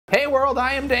world,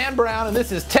 I am Dan Brown, and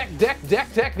this is Tech,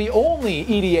 the only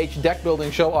EDH deck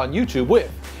building show on YouTube with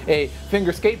a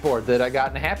finger skateboard that I got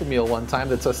in a Happy Meal one time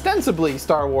that's ostensibly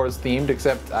Star Wars themed,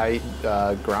 except I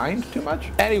grind too much.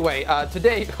 Anyway,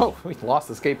 today, oh, we lost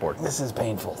the skateboard. This is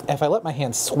painful. If I let my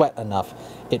hands sweat enough,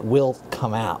 it will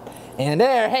come out. And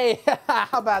there, hey, how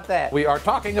about that? We are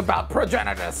talking about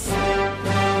Progenitus.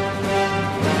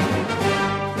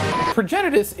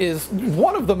 Progenitus is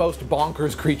one of the most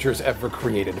bonkers creatures ever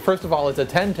created. First of all, it's a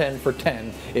 10/10 for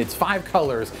 10. It's 5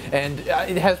 colors, and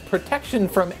it has protection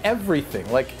from everything.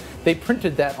 Like, they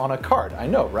printed that on a card. I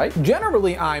know, right?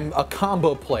 Generally, I'm a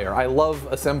combo player. I love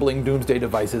assembling Doomsday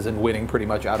devices and winning pretty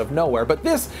much out of nowhere. But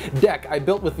this deck I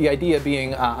built with the idea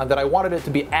being that I wanted it to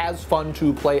be as fun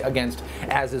to play against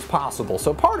as is possible.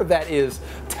 So part of that is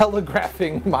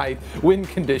telegraphing my win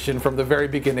condition from the very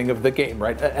beginning of the game,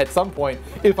 right? At some point,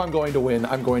 if I'm going to win,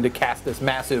 I'm going to cast this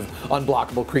massive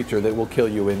unblockable creature that will kill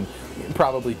you in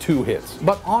probably 2 hits.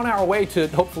 But on our way to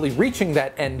hopefully reaching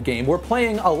that end game, we're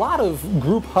playing a lot of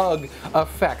group hug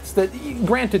effects that,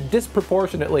 granted,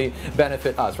 disproportionately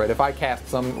benefit us, right? If I cast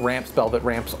some ramp spell that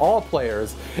ramps all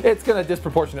players, it's going to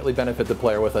disproportionately benefit the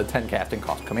player with a 10 casting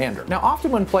cost commander. Now,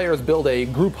 often when players build a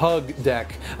group hug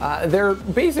deck, they're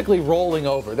basically rolling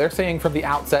over. They're saying from the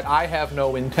outset, I have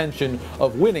no intention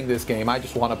of winning this game. I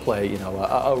just want to play, you know,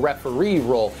 a referee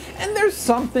role. And there's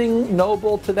something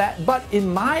noble to that, but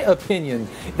in my opinion,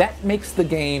 that makes the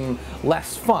game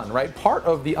less fun, right? Part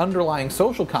of the underlying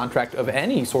social contract of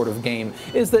any sort of game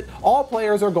is that all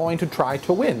players are going to try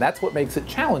to win. That's what makes it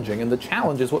challenging, and the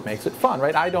challenge is what makes it fun,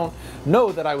 right? I don't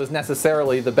know that I was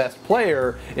necessarily the best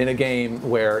player in a game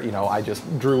where, you know, I just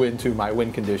drew into my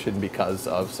win condition because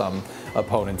of some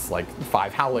opponent's like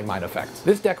 5 Howling Mine effects.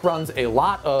 This deck runs a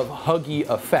lot of huggy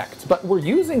effects, but we're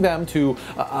using them to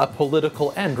a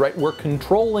political end, right? We're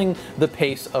controlling the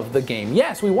pace of the game.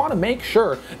 Yes, we want to make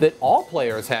sure that all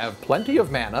players have plenty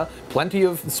of mana, plenty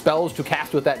of spells to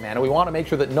cast with that mana. We want to make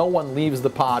sure that no one leaves the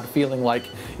pod feeling like,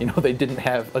 you know, they didn't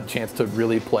have a chance to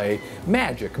really play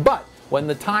Magic. But when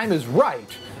the time is right,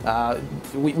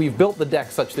 we've built the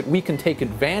deck such that we can take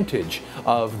advantage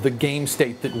of the game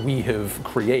state that we have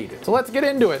created. So let's get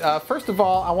into it. First of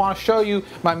all, I want to show you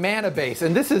my mana base,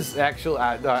 and this is actually,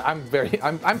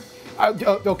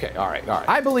 okay, all right.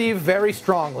 I believe very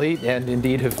strongly, and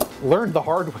indeed have learned the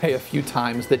hard way a few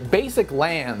times, that basic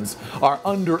lands are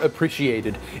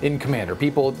underappreciated in Commander.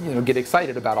 People, you know, get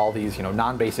excited about all these, you know,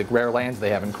 non-basic rare lands. They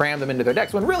haven't crammed them into their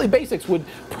decks when really basics would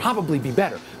probably be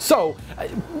better. So,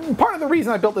 part of the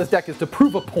reason I built this deck is to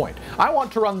prove a point. I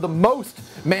want to run the most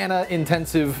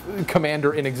mana-intensive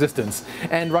Commander in existence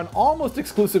and run almost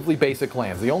exclusively basic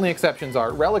lands. The only exceptions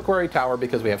are Reliquary Tower,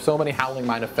 because we have so many Howling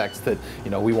Mine effects that, you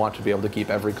know, we want to be able to keep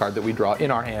every card that we draw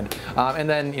in our hand, and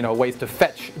then, you know, ways to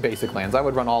fetch basic lands. I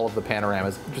would run all of the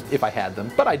panoramas just if I had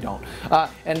them, but I don't.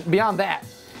 And beyond that,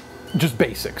 just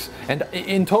basics. And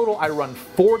in total, I run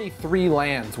 43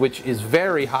 lands, which is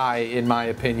very high in my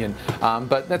opinion.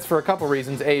 But that's for a couple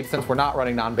reasons. A, since we're not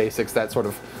running non-basics, that sort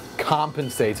of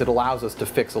compensates. It allows us to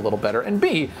fix a little better. And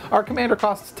B, our commander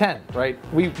costs 10, right?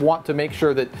 We want to make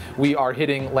sure that we are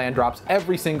hitting land drops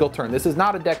every single turn. This is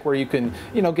not a deck where you can,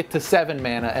 you know, get to 7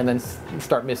 mana and then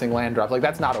start missing land drops. Like,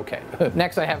 that's not okay.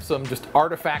 Next, I have some just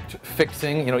artifact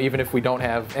fixing. You know, even if we don't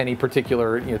have any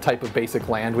particular, you know, type of basic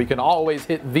land, we can always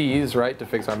hit these, right, to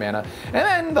fix our mana. And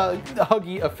then the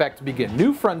huggy effect begin.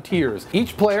 New Frontiers.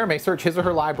 Each player may search his or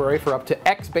her library for up to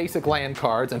X basic land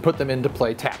cards and put them into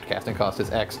play tapped. Casting cost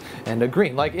is X and a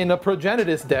green. Like in a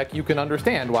Progenitus deck, you can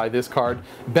understand why this card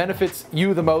benefits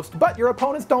you the most, but your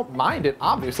opponents don't mind it,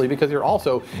 obviously, because you're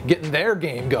also getting their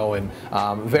game going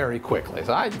very quickly.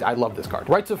 So I love this card.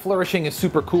 Rites of Flourishing is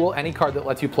super cool. Any card that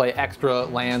lets you play extra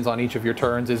lands on each of your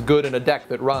turns is good in a deck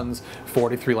that runs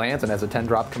 43 lands and has a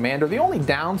 10-drop commander. The only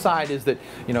downside is that,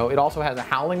 you know, it also has a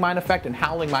Howling Mine effect, and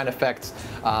Howling Mine effects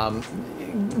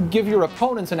give your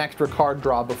opponents an extra card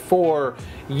draw before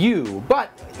you.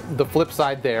 But the flip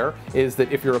side there is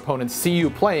that if your opponents see you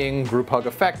playing group hug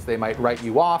effects, they might write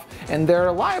you off, and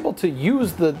they're liable to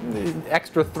use the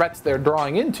extra threats they're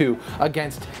drawing into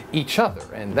against each other,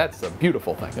 and that's a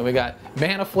beautiful thing. And we got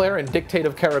Mana Flare and Dictate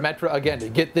of Karametra, again, to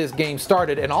get this game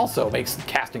started, and also makes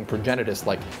casting Progenitus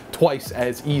like twice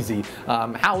as easy.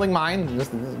 Howling Mine,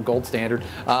 this is gold standard.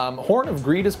 Horn of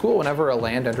Greed is cool. Whenever a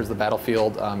land enters the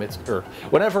battlefield,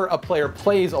 whenever a player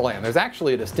plays a land. There's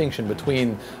actually a distinction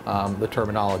between the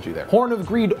terminology there. Horn of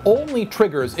Greed only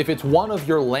triggers if it's one of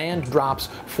your land drops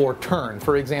for turn.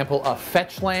 For example, a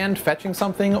fetch land, fetching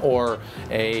something, or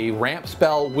a ramp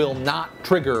spell will not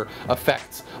trigger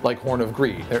effects like Horn of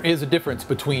Greed. There is a difference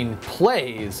between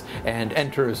plays and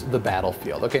enters the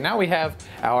battlefield. Okay, now we have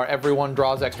our everyone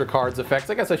draws extra cards effects.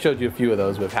 I guess I showed you a few of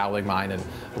those with Howling Mine and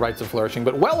Rites of Flourishing,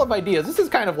 but Well of Ideas, this is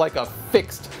kind of like a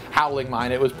fixed Howling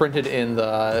Mine. It was printed in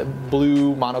the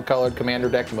blue monocolored commander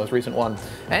deck, the most recent one,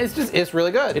 and it's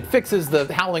really good. It fixes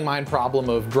the Howling Mine problem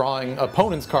of drawing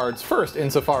opponent's cards first,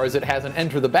 insofar as it has an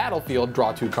enter the battlefield,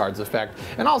 draw 2 cards effect,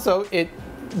 and also it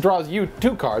draws you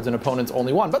 2 cards and opponents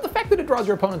only 1. But the fact that it draws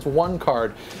your opponents 1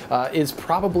 card is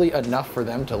probably enough for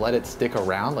them to let it stick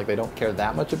around. Like, they don't care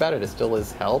that much about it. It still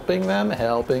is helping them.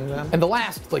 And the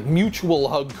last, like, mutual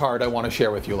hug card I want to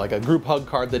share with you, like a group hug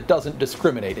card that doesn't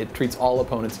discriminate, it treats all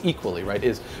opponents equally, right,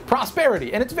 is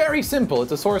Prosperity. And it's very simple.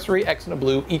 It's a sorcery, X and a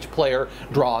blue. Each player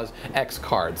draws X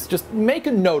cards. Just make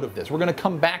a note of this. We're going to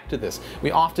come back to this.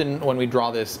 We often, when we draw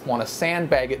this, want to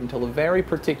sandbag it until a very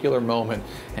particular moment,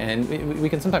 and we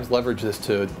can sometimes leverage this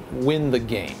to win the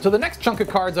game. So the next chunk of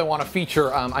cards I want to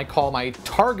feature, I call my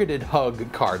targeted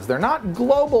hug cards. They're not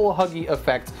global huggy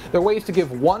effects. They're ways to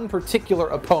give one particular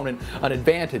opponent an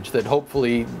advantage that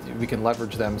hopefully we can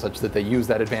leverage them such that they use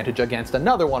that advantage against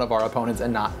another one of our opponents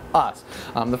and not us.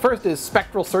 The first is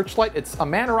Spectral Searchlight. It's a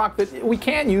mana rock that we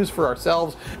can use for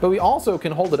ourselves, but we also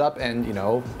can hold it up and, you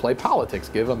know, play politics,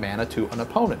 give a mana to an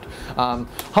opponent.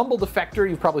 Humble Defector,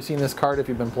 you've probably seen this card if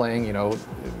you've been playing, you know,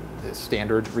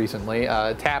 Standard recently.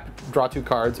 Tap, draw 2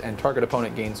 cards, and target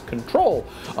opponent gains control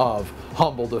of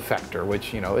Humble Defector,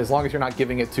 which, you know, as long as you're not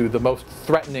giving it to the most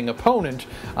threatening opponent,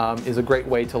 is a great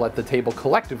way to let the table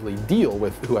collectively deal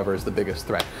with whoever is the biggest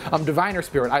threat. Diviner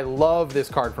Spirit, I love this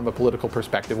card from a political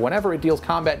perspective. Whenever it deals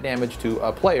combat damage to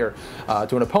a player,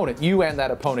 to an opponent, you and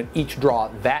that opponent each draw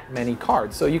that many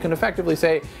cards. So you can effectively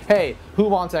say, hey, who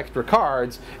wants extra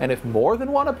cards? And if more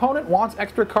than one opponent wants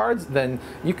extra cards, then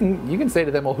you can say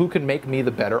to them, well, who can make me the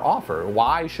better offer?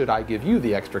 Why should I give you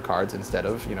the extra cards instead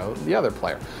of, you know, the other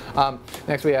player?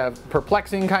 Next we have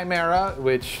Perplexing Chimera,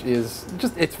 which is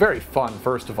just, it's very fun,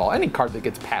 first of all. Any card that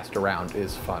gets passed around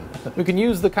is fun. We can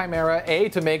use the Chimera, A,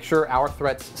 to make sure our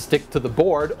threats stick to the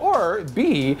board, or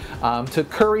B, to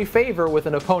curry favor with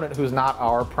an opponent who's not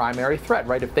our primary threat,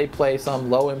 right? If they play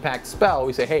some low impact spell,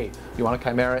 we say, hey, you want a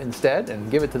Chimera instead? And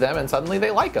give it to them, and suddenly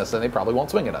they like us, and they probably won't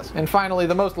swing at us. And finally,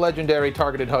 the most legendary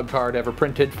targeted hug card ever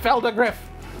printed, Feldagriff.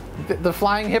 The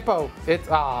flying hippo. It's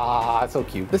so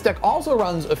cute. This deck also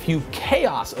runs a few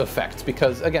chaos effects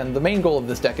because, again, the main goal of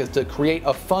this deck is to create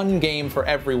a fun game for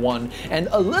everyone, and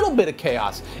a little bit of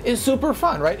chaos is super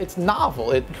fun, right? It's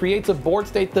novel. It creates a board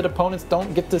state that opponents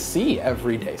don't get to see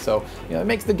every day, so, you know, it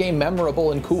makes the game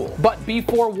memorable and cool. But be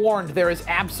forewarned, there is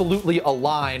absolutely a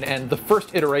line, and the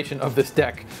first iteration of this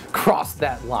deck crossed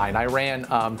that line. I ran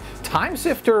Time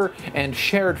Sifter and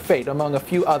Shared Fate, among a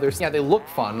few others. Yeah, they look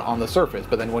fun on the surface,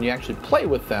 but then when you actually play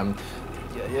with them,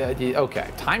 okay.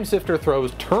 Time Sifter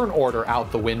throws turn order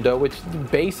out the window, which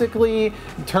basically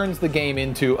turns the game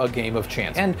into a game of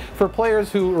chance. And for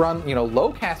players who run, you know,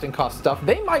 low casting cost stuff,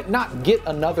 they might not get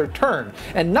another turn.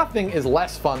 And nothing is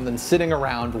less fun than sitting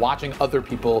around watching other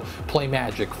people play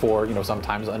Magic for, you know,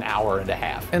 sometimes an hour and a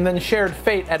half. And then Shared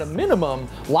Fate, at a minimum,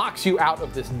 locks you out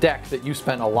of this deck that you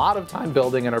spent a lot of time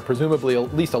building and are presumably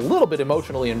at least a little bit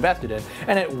emotionally invested in.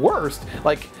 And at worst,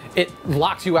 like, it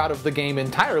locks you out of the game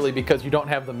entirely because you don't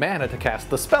have the mana to cast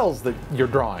the spells that you're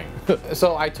drawing.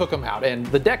 So I took them out, and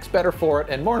the deck's better for it,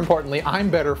 and more importantly, I'm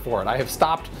better for it. I have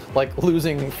stopped, like,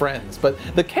 losing friends. But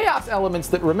the chaos elements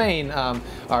that remain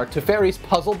are Teferi's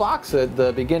Puzzle Box. At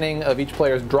the beginning of each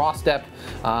player's draw step,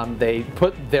 they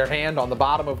put their hand on the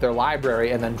bottom of their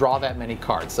library and then draw that many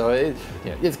cards. So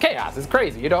it's chaos. It's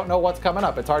crazy. You don't know what's coming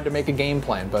up. It's hard to make a game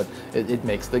plan, but it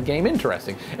makes the game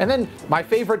interesting. And then my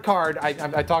favorite card, I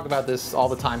talk about this all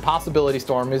the time, Possibility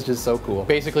Storm, is just so cool.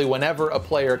 Basically, whenever a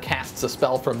player casts a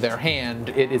spell from their hand,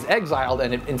 it is exiled,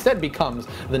 and it instead becomes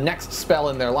the next spell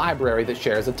in their library that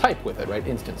shares a type with it, right?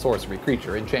 Instant, sorcery,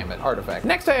 creature, enchantment, artifact.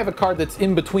 Next, I have a card that's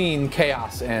in between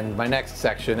chaos and my next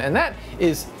section, and that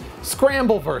is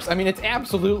Scrambleverse. I mean, it's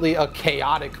absolutely a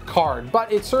chaotic card,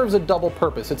 but it serves a double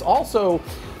purpose. It's also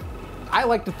I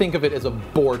like to think of it as a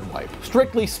board wipe.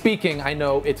 Strictly speaking, I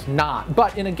know it's not,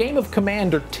 but in a game of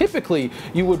Commander, typically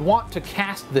you would want to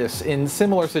cast this in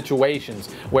similar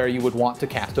situations where you would want to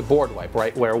cast a board wipe,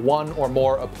 right? Where one or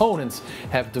more opponents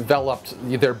have developed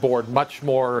their board much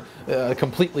more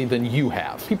completely than you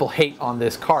have. People hate on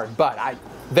this card, but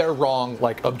they're wrong,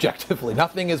 like, objectively.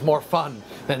 Nothing is more fun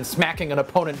than smacking an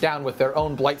opponent down with their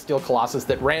own Blightsteel Colossus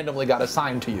that randomly got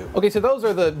assigned to you. Okay, so those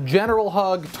are the general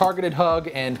hug, targeted hug,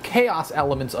 and chaos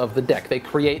elements of the deck. They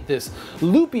create this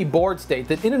loopy board state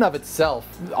that in and of itself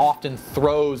often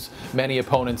throws many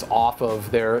opponents off of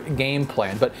their game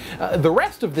plan. But the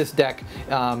rest of this deck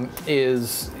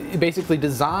is basically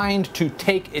designed to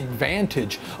take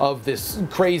advantage of this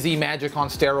crazy Magic on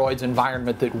steroids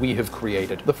environment that we have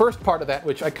created. The first part of that,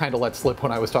 which I kind of let slip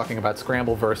when I was talking about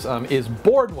Scrambleverse, is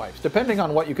board wipes. Depending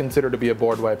on what you consider to be a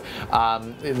board wipe,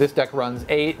 this deck runs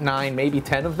 8, 9, maybe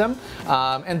 10 of them,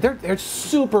 and they're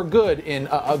super good in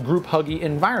a group huggy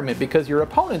environment because your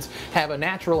opponents have a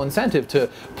natural incentive to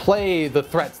play the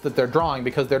threats that they're drawing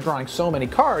because they're drawing so many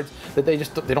cards that they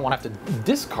don't want to have to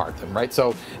discard them, right?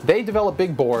 So they develop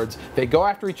big boards, they go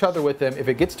after each other with them. If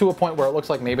it gets to a point where it looks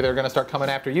like maybe they're going to start coming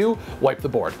after you, wipe the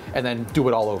board and then do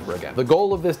it all over again. The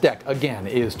goal of this deck, again,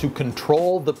 is to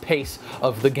control the pace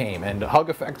of the game, and hug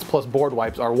effects plus board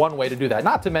wipes are one way to do that.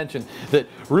 Not to mention that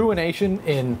Ruination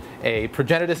in a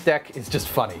Progenitus deck is just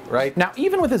funny, right? Now,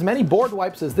 even with as many board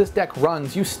wipes as this deck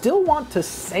runs, you still want to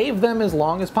save them as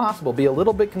long as possible. Be a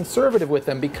little bit conservative with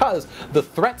them because the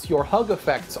threats your hug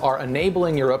effects are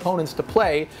enabling your opponents to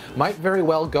play might very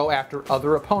well go after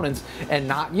other opponents and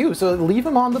not you. So leave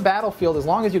them on the battlefield as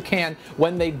long as you can.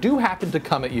 When they do happen to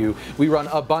come at you, we run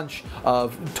a bunch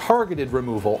of targeted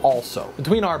removal also.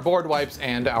 Between our board wipes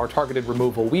and our targeted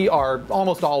removal, we are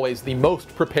almost always the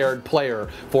most prepared player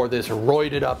for this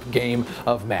roided up game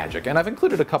of Magic. And I've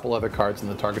included a couple other cards in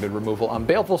the targeted removal.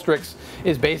 Baleful Strix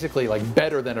is basically like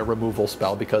better than a removal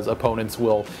spell because opponents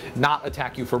will not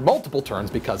attack you for multiple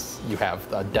turns because you have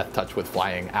Death Touch with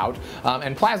flying out.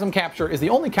 And Plasm Capture is the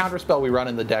only counter spell we run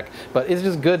in the deck, but it's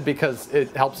just good because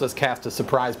it helps us cast a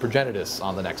surprise Progenitus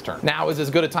on the next turn. Now is as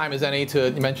good a time as any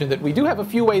to mention that we do have a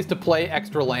few ways to play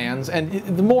extra lands, and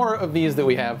the more of these that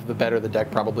we have, the better the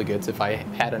deck probably gets. If I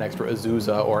had an extra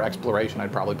Azusa or Exploration,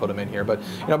 I'd probably put them in here. But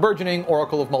you know, Burgeoning,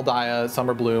 Oracle of Moldiah,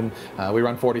 Summer Bloom, we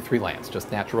run 43 lands,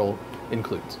 just natural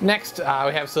includes. Next, we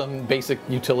have some basic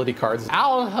utility cards.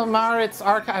 Alhamarit's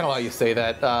Archive, I don't know how you say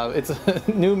that. It's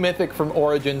a new mythic from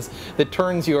Origins that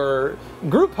turns your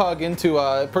group hug into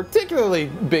a particularly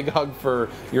big hug for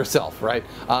yourself, right?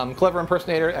 Clever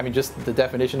Impersonator, I mean, just the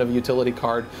definition of a utility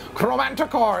card.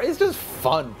 Chromanticore is just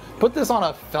fun. Put this on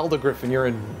a Feldegriff and you're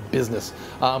in business.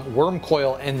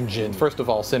 Wormcoil Engine, first of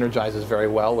all, synergizes very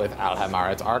well with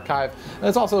Alhamarit's Archive. And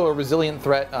it's also a resilient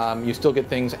threat. You still get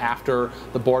things after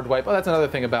the board wipe. Oh, that's another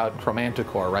thing about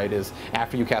Chromanticore, right, is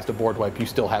after you cast a board wipe, you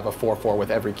still have a 4/4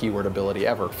 with every keyword ability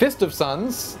ever. Fist of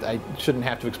Suns, I shouldn't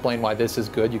have to explain why this is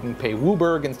good. You can pay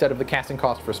Wooburg instead of the casting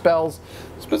cost for spells.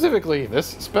 Specifically, this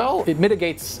spell, it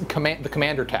mitigates the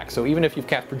commander tax. So even if you've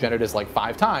cast Progenitus like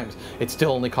 5 times, it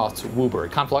still only costs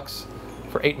Wooburg. Conflux,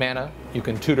 for 8 mana. You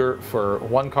can tutor for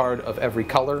 1 card of every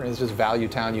color. It's just Value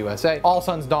Town USA. All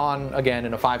Sun's Dawn, again,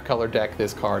 in a 5-color deck,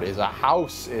 this card is a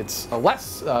house. It's a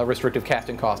less restrictive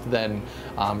casting cost than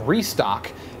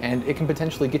Restock, and it can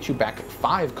potentially get you back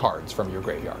 5 cards from your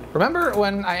graveyard. Remember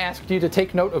when I asked you to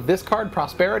take note of this card,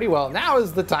 Prosperity? Well, now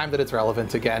is the time that it's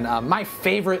relevant again. My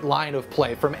favorite line of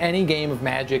play from any game of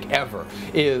Magic ever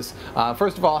is,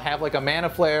 first of all, have like a Mana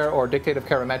Flare or Dictate of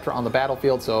Karametra on the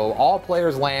battlefield, so all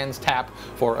players' lands tap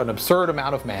for an absurd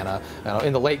amount of mana.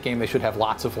 In the late game, they should have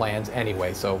lots of lands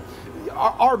anyway, so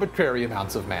arbitrary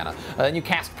amounts of mana. Then you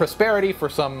cast Prosperity for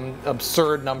some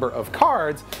absurd number of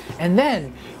cards, and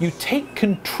then you take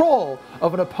control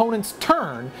of an opponent's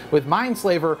turn with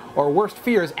Mindslaver or Worst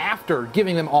Fears after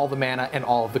giving them all the mana and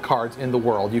all of the cards in the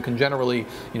world. You can generally,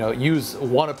 use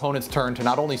one opponent's turn to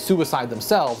not only suicide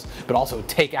themselves, but also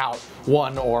take out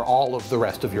one or all of the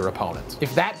rest of your opponents.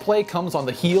 If that play comes on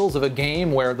the heels of a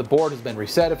game where the board has been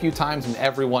reset a few times and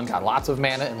everyone got lots of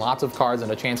mana and lots of cards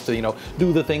and a chance to,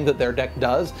 do the thing that their deck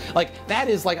does, like that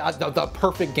is like the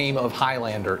perfect game of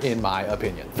Highlander in my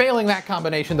opinion. Failing that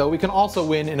combination though, we can also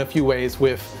win in a few ways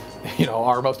with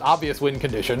our most obvious win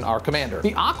condition, our commander.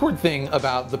 The awkward thing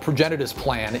about the Progenitus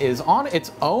plan is on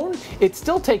its own, it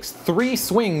still takes 3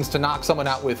 swings to knock someone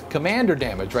out with commander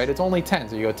damage, right? It's only 10,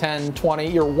 so you go 10, 20,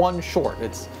 you're 1 short.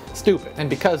 It's stupid. And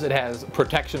because it has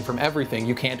protection from everything,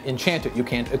 you can't enchant it, you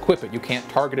can't equip it, you can't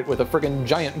target it with a friggin'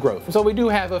 giant growth. So we do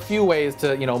have a few ways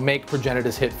to, you know, make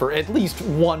Progenitus hit for at least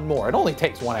one more. It only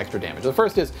takes one extra damage. The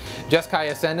first is Jeskai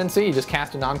Ascendancy. You just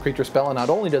cast a non-creature spell, and not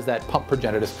only does that pump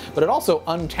Progenitus, but it also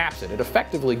untaps it. It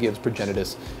effectively gives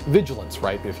Progenitus vigilance,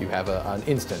 right, if you have an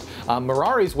instant.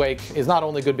 Mirari's Wake is not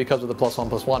only good because of the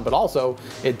 +1/+1, but also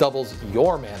it doubles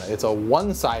your mana. It's a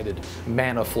one-sided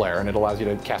mana flare, and it allows you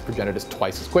to cast Progenitus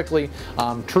twice as quickly.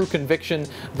 True Conviction.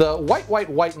 The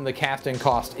white in the casting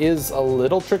cost is a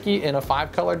little tricky in a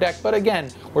 5-color deck, but again,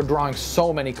 we're drawing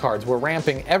so many cards. We're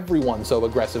ramping everyone so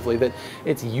aggressively that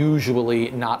it's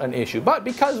usually not an issue. But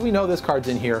because we know this card's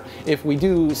in here, if we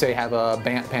do, say, have a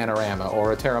Bant Panorama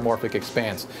or a Terramorphic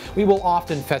Expanse, we will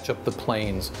often fetch up the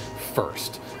planes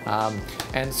first.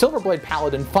 And Silverblade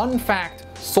Paladin, fun fact,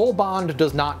 Soul Bond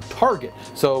does not target,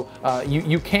 so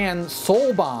you can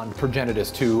Soul Bond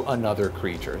Progenitus to another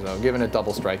creature. So giving it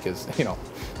double strike is, you know,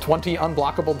 20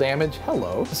 unblockable damage,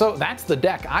 hello. So that's the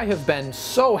deck. I have been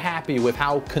so happy with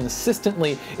how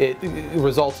consistently it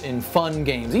results in fun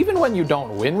games. Even when you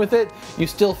don't win with it, you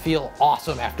still feel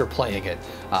awesome after playing it,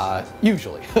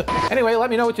 usually. Anyway,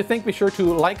 let me know what you think. Be sure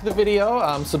to like the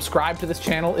video, subscribe to this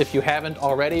channel if you haven't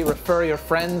already, refer your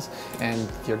friends and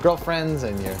your girlfriends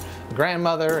and your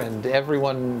grandmother and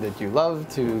everyone that you love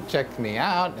to check me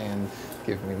out and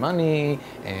give me money,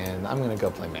 and I'm gonna go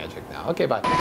play Magic now. Okay, bye.